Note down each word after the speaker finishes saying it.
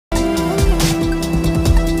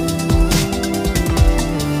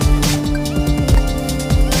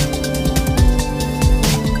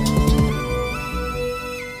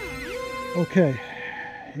Okay,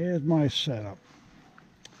 here's my setup.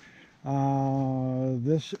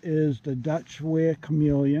 This is the DutchWear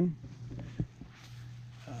Chameleon.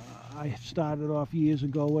 I started off years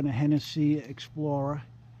ago in a Hennessy Explorer,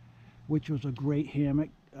 which was a great hammock.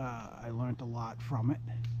 I learned a lot from it,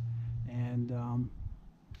 and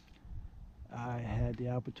I had the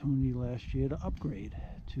opportunity last year to upgrade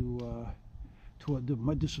to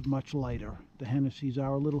this is much lighter. The Hennessy's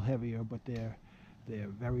are a little heavier, but they're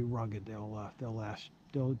very rugged.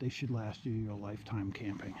 They should last you your lifetime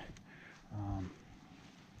camping.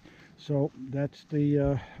 So that's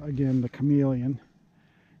the again the Chameleon,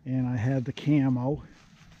 and I had the camo.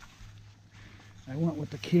 I went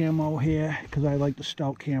with the camo here because I like to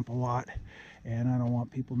scout camp a lot, and I don't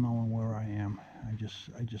want people knowing where I am. I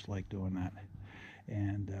just like doing that.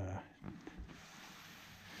 And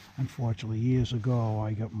unfortunately, years ago,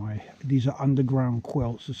 I got these are underground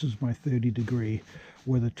quilts. This is my 30 degree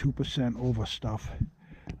with a 2% over stuff.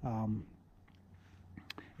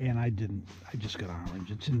 And I just got orange.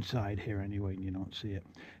 It's inside here anyway, and you don't see it.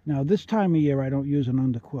 Now, this time of year, I don't use an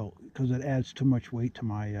underquilt because it adds too much weight to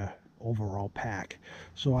my overall pack.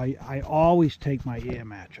 So I always take my air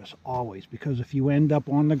mattress, always, because if you end up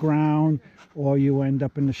on the ground or you end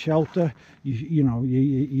up in the shelter, you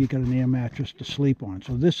got an air mattress to sleep on.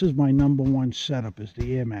 So this is my #1 setup, is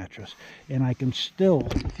the air mattress. And I can still,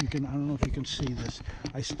 I don't know if you can see this,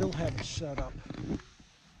 I still have it set up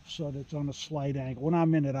so that it's on a slight angle. When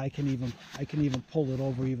I'm in it, I can even pull it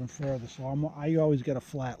over even further. So I always get a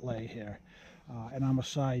flat lay here, and I'm a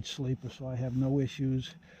side sleeper, so I have no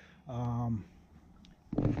issues.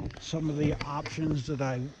 Some of the options that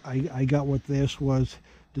I got with this was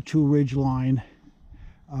the 2 Ridgeline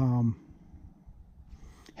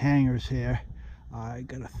hangers here. I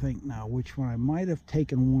gotta think now which one. I might have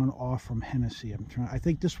taken one off from Hennessy. I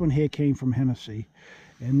think this one here came from Hennessy,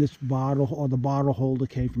 and this bottle, or the bottle holder,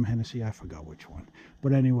 came from Hennessy. I forgot which one,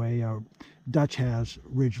 but anyway, Dutch has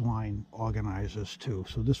Ridgeline organizers too.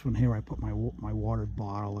 So this one here, I put my watered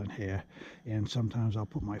bottle in here, and sometimes I'll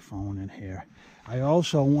put my phone in here. I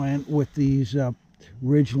also went with these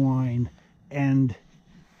Ridgeline end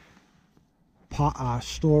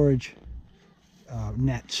storage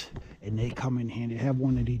nets, and they come in handy. I have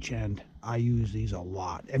one at each end. I use these a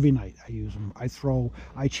lot. Every night I use them.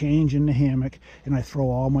 I change in the hammock, and I throw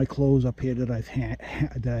all my clothes up here that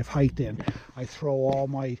I've hiked in. I throw all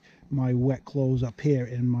my wet clothes up here,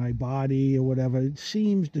 in my body or whatever. It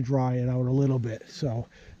seems to dry it out a little bit. So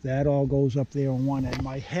that all goes up there on one end.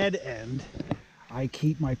 My head end, I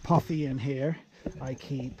keep my puffy in here. I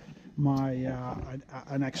keep my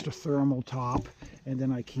an extra thermal top, and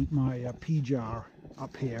then I keep my pea jar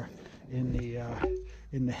up here in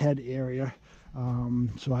the head area,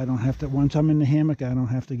 so I don't have to, once I'm in the hammock, I don't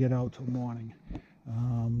have to get out till morning.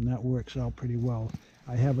 That works out pretty well.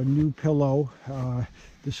 I have a new pillow.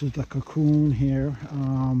 This is the Cocoon here. I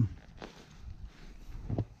don't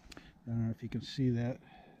know if you can see that.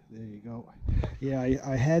 There you go. Yeah,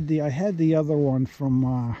 I had the other one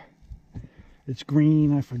from it's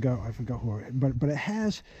green. I forgot who it, but it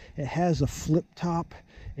has a flip top,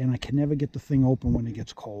 and I can never get the thing open when it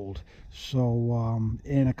gets cold. So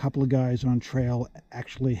and a couple of guys on trail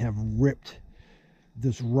actually have ripped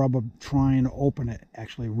this rubber trying to open it.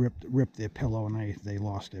 Actually ripped their pillow, and they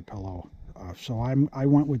lost their pillow. So I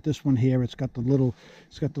went with this one here. It's got the little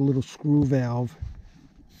screw valve,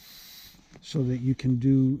 so that you can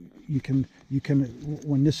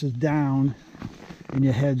when this is down and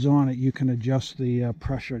your head's on it, you can adjust the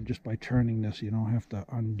pressure just by turning this. You don't have to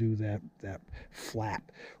undo that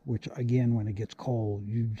flap, which again, when it gets cold,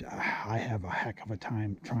 I have a heck of a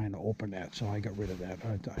time trying to open that, so I got rid of that.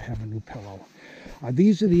 I have a new pillow.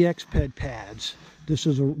 These are the Xped pads. This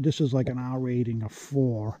is like an R rating of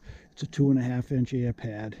 4. It's a 2.5-inch air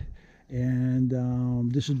pad, and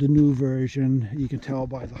this is the new version. You can tell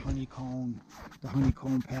by the honeycomb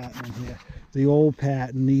pattern here. The old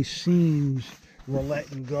pattern, these seams were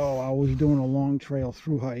letting go. I was doing a long trail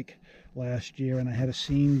through hike last year, and I had a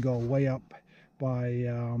seam go way up by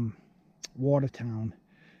Watertown,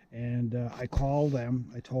 and I called them.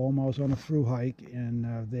 I told them I was on a through hike, and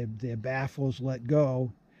their baffles let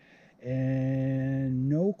go, and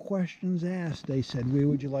no questions asked. They said, "Where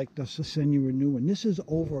would you like us to send you a new one?" This is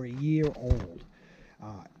over a year old.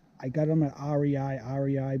 I got them at REI.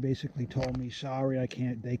 REI basically told me, sorry,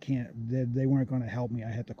 they weren't going to help me.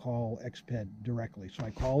 I had to call Xped directly. So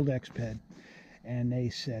I called Xped, and they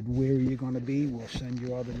said, where are you going to be? We'll send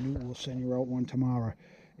you out one tomorrow.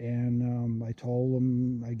 And I told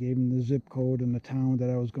them, I gave them the zip code and the town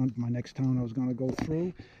that my next town I was going to go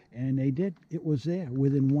through, and they did. It was there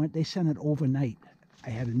within they sent it overnight. I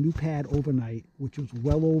had a new pad overnight, which was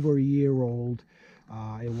well over a year old.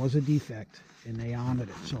 It was a defect, and they honored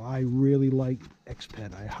it. So I really like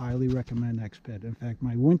Exped. I highly recommend Exped. In fact,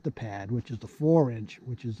 my winter pad, which is the 4-inch,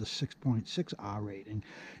 which is the 6.6 R rating,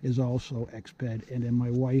 is also Exped. And then my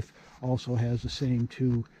wife also has the same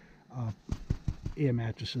two air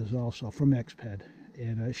mattresses also from Exped.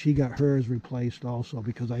 And she got hers replaced also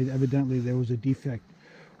because evidently there was a defect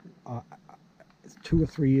 2 or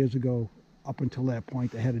 3 years ago. Up until that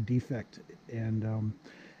point, they had a defect, and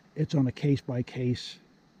it's on a case-by-case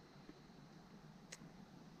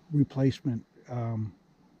replacement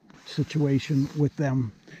situation with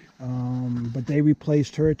them. But they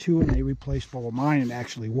replaced her too, and they replaced, well, mine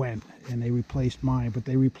actually went, and they replaced mine, but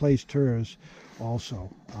they replaced hers also.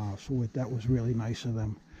 So that was really nice of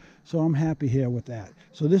them. So I'm happy here with that.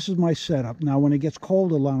 So this is my setup. Now, when it gets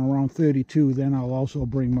colder around 32, then I'll also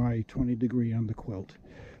bring my 20-degree underquilt.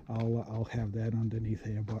 I'll have that underneath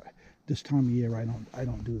here, but this time of year I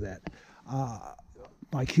don't do that.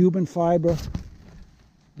 My Cuban fiber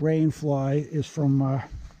RainFly is from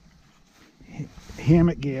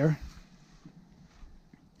Hammock Gear.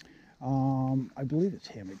 I believe it's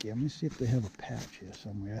Hammock Gear. Let me see if they have a patch here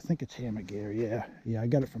somewhere. I think it's Hammock Gear. Yeah, I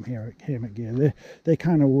got it from Hammock Gear. They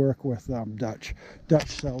kind of work with Dutch. Dutch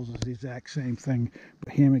sells us the exact same thing,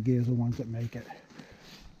 but Hammock Gear is the ones that make it.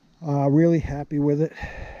 Really happy with it.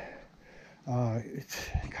 It's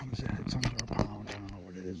under a pound. I don't know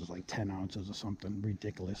what it is. It's like 10 ounces or something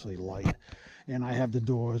ridiculously light. And I have the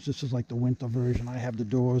doors. This is like the winter version. I have the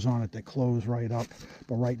doors on it that close right up.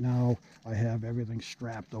 But right now I have everything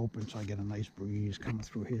strapped open, so I get a nice breeze coming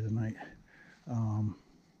through here tonight.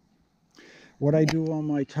 What I do on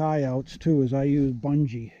my tie outs too is I use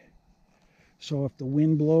bungee. So if the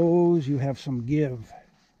wind blows, you have some give.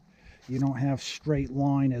 You don't have straight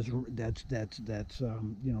line that's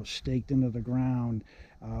you know, staked into the ground.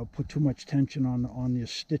 Put too much tension on your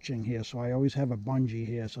stitching here, so I always have a bungee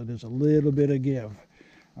here, so there's a little bit of give.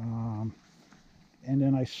 And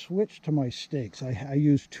then I switch to my stakes. I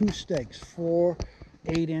use 2 stakes, 4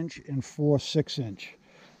 8-inch and 4 6-inch.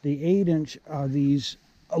 The 8-inch are these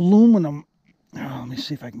aluminum. Let me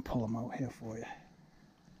see if I can pull them out here for you.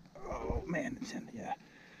 Oh man, it's in, yeah.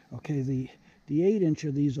 Okay, the 8-inch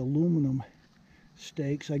are these aluminum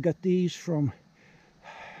stakes. I got these from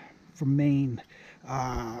Maine.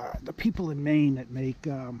 The people in Maine that make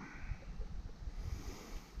I'm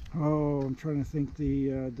trying to think,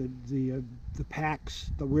 the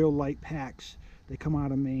packs, the real light packs. They come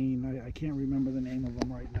out of Maine. I can't remember the name of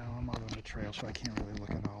them right now. I'm out on the trail, so I can't really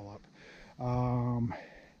look it all up.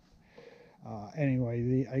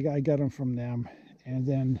 Anyway, I got them from them, and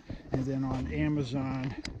then on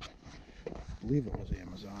Amazon. I believe it was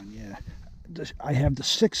Amazon, yeah. I have the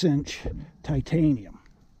 6-inch titanium,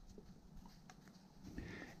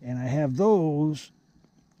 and I have those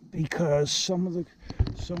because some of the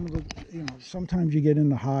you know, sometimes you get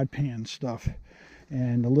into hard pan stuff,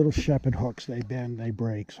 and the little shepherd hooks, they bend, they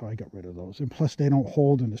break, so I got rid of those. And plus they don't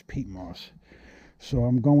hold in this peat moss, so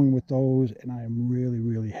I'm going with those, and I am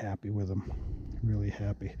really happy with them. Really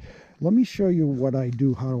happy. Let me show you what I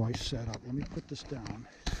do. How do I set up? Let me put this down.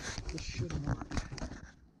 This should work.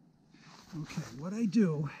 Okay, what I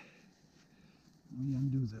do, let me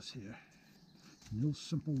undo this here. Real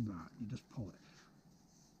simple knot. You just pull it.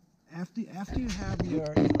 After you have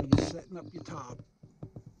your, you know, you're setting up your top,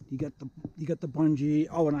 you got the bungee.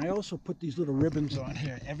 Oh, and I also put these little ribbons on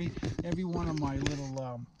here. Every one of my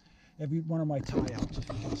little every one of my tie outs, as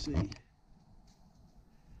you can see,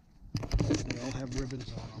 they all have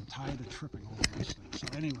ribbons on. I'm tired of tripping over this thing. So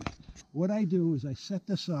anyway, what I do is I set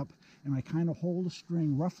this up, and I kind of hold the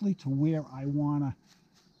string roughly to where I wanna,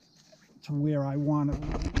 where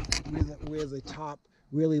the top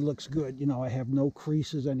really looks good. You know, I have no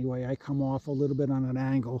creases anyway. I come off a little bit on an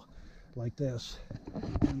angle like this,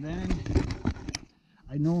 and then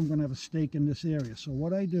I know I'm gonna have a stake in this area. So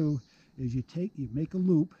what I do is you make a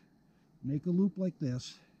loop like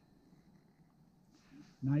this.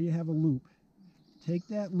 Now you have a loop. Take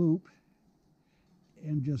that loop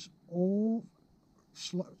and just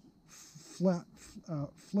flip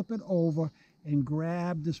it over and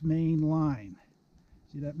grab this main line.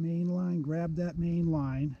 See that main line? Grab that main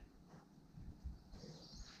line.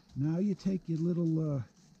 Now you take your little,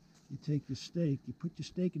 you take your stake, you put your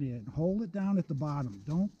stake in there and hold it down at the bottom.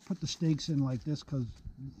 Don't put the stakes in like this, because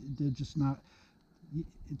they're just not,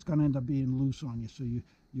 it's going to end up being loose on you. So you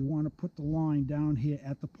want to put the line down here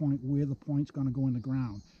at the point where the point's going to go in the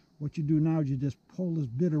ground. What you do now is you just pull this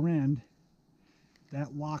bitter end,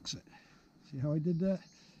 that locks it. See how I did that?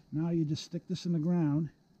 Now you just stick this in the ground.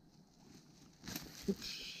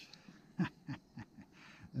 Oops.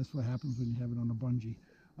 That's what happens when you have it on a bungee.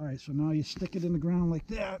 All right, so now you stick it in the ground like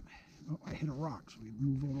that. Oh, I hit a rock, so we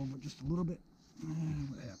move it over just a little bit. What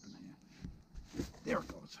happened here? There it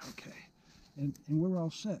goes. Okay, and we're all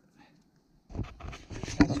set.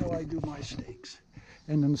 That's how I do my steaks.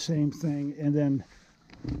 And then the same thing. And then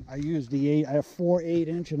I use I have 4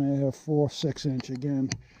 8-inch and I have 4 6-inch. Again,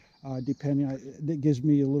 depending, it gives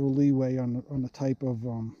me a little leeway on the type of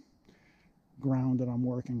ground that I'm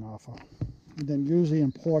working off of. And then usually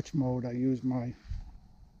in porch mode, I use my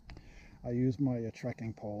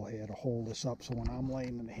trekking pole here to hold this up. So when I'm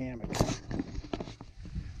laying in the hammock,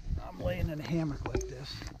 like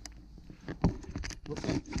this,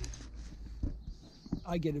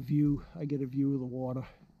 I get a view of the water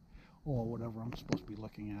or whatever I'm supposed to be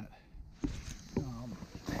looking at.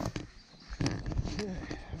 Yeah,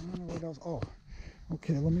 I don't know what else. Oh,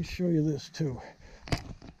 okay, let me show you this too.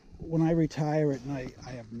 When I retire at night,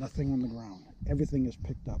 I have nothing on the ground. Everything is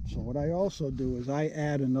picked up. So what I also do is I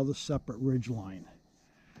add another separate ridge line.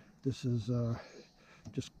 This is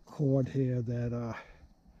just cord here that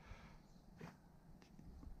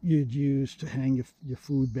you'd use to hang your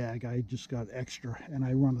food bag. I just got extra, and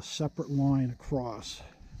I run a separate line across.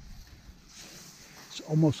 It's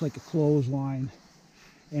almost like a clothesline,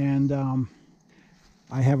 and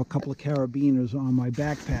I have a couple of carabiners on my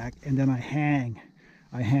backpack, and then I hang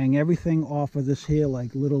everything off of this here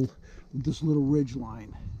like this little ridge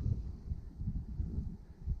line.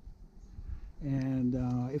 And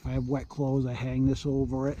if I have wet clothes, I hang this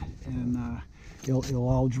over it, and it'll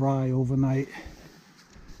all dry overnight.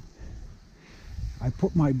 I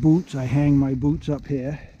put my boots, I hang my boots up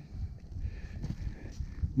here.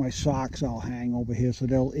 My socks I'll hang over here so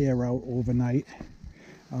they'll air out overnight.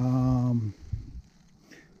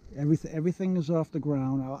 Everything is off the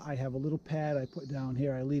ground. I have a little pad I put down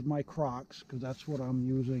here. I leave my Crocs, because that's what I'm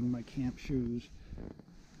using, my camp shoes.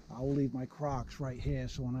 I'll leave my Crocs right here,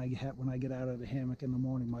 so when I get out of the hammock in the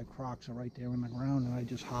morning, my Crocs are right there in the ground, and I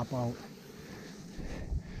just hop out.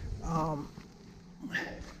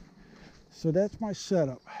 So that's my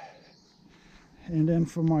setup. And then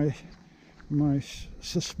for my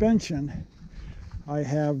suspension, I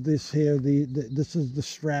have this here. This is the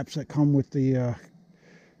straps that come with the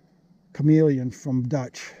Chameleon from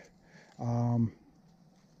Dutch.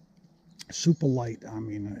 Super light. I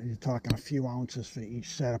mean, you're talking a few ounces for each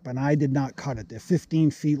setup, and I did not cut it. They're 15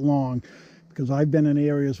 feet long, because I've been in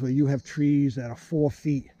areas where you have trees that are 4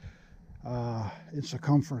 feet in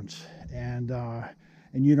circumference,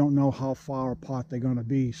 and you don't know how far apart they're going to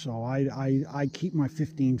be. So I keep my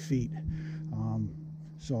 15 feet.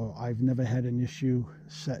 So I've never had an issue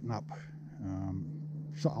setting up.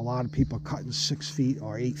 So a lot of people are cutting 6 feet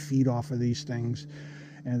or 8 feet off of these things,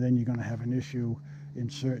 and then you're going to have an issue in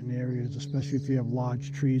certain areas, especially if you have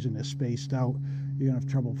large trees and they're spaced out. You're going to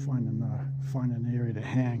have trouble finding an area to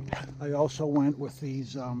hang. I also went with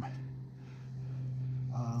these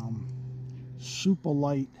super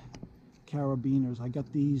light carabiners. I got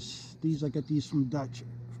these from Dutch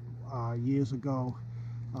years ago.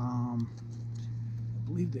 I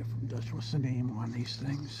believe they're from Dutch. What's the name on these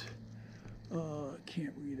things?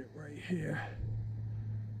 Can't read it right here.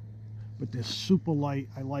 But they're super light.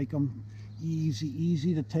 I like them.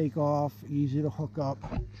 Easy to take off, easy to hook up.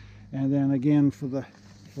 And then again,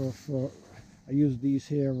 I use these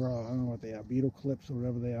here. I don't know what they are, beetle clips or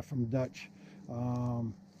whatever they are from Dutch.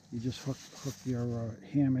 You just hook your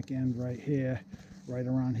hammock end right here, right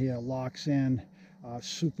around here. Locks in.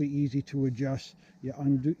 Super easy to adjust.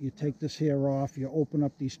 You take this here off, you open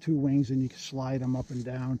up these two wings, and you can slide them up and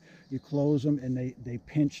down. You close them, and they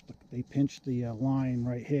pinch the line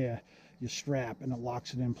right here. You strap, and it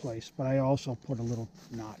locks it in place. But I also put a little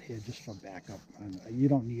knot here just for backup. And you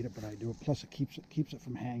don't need it, but I do it. Plus, it keeps it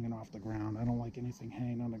from hanging off the ground. I don't like anything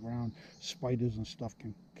hanging on the ground. Spiders and stuff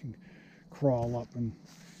can crawl up, and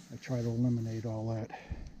I try to eliminate all that.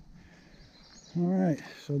 All right,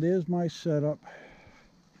 so there's my setup.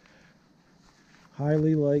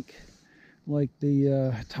 Highly like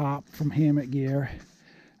the top from Hammock Gear,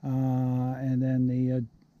 and then the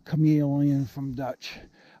Chameleon from Dutch.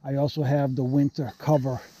 I also have the winter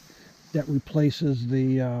cover that replaces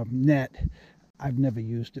the net. I've never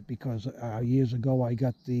used it because years ago I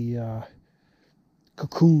got the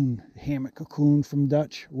cocoon, hammock cocoon from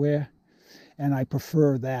DutchWear, and I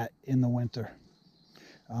prefer that in the winter.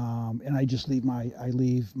 And I just leave my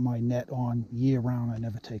net on year round. I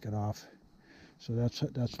never take it off. So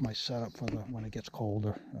that's my setup for when it gets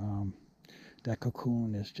colder. That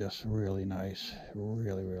cocoon is just really nice,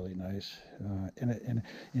 really nice, and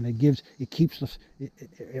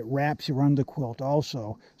it wraps your underquilt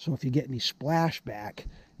also. So if you get any splashback,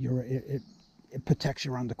 it it protects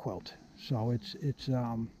your underquilt. So it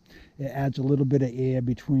adds a little bit of air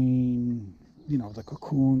between, you know, the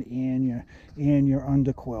cocoon and your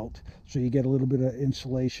underquilt, so you get a little bit of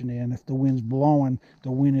insulation there. And if the wind's blowing,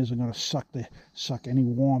 the wind isn't going to suck any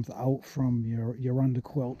warmth out from your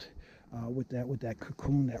underquilt with that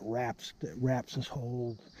cocoon that wraps this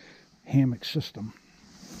whole hammock system.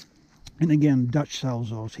 And again, Dutch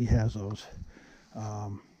sells those. He has those.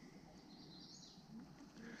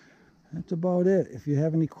 That's about it. If you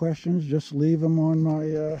have any questions, just leave them on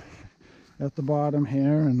my at the bottom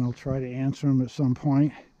here, and I'll try to answer them at some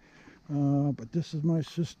point. But this is my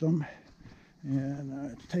system,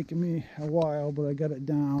 and it's taken me a while, but I got it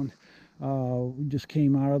down. We just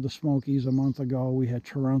came out of the Smokies a month ago. We had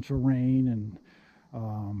torrential rain, and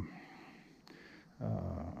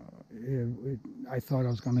I thought I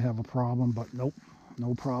was going to have a problem, but nope,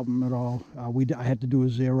 no problem at all. I had to do a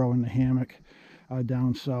zero in the hammock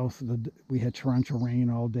down south. We had torrential rain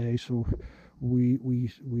all day, so we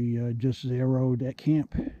just zeroed at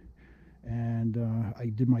camp, and I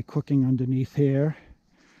did my cooking underneath here,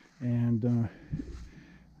 and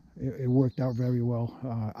it worked out very well.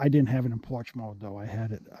 I didn't have it in porch mode though. I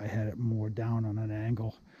had it more down on an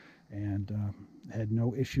angle, and had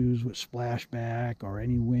no issues with splashback or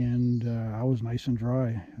any wind. I was nice and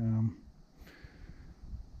dry.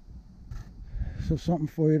 So something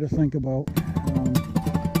for you to think about.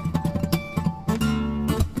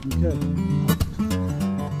 Okay.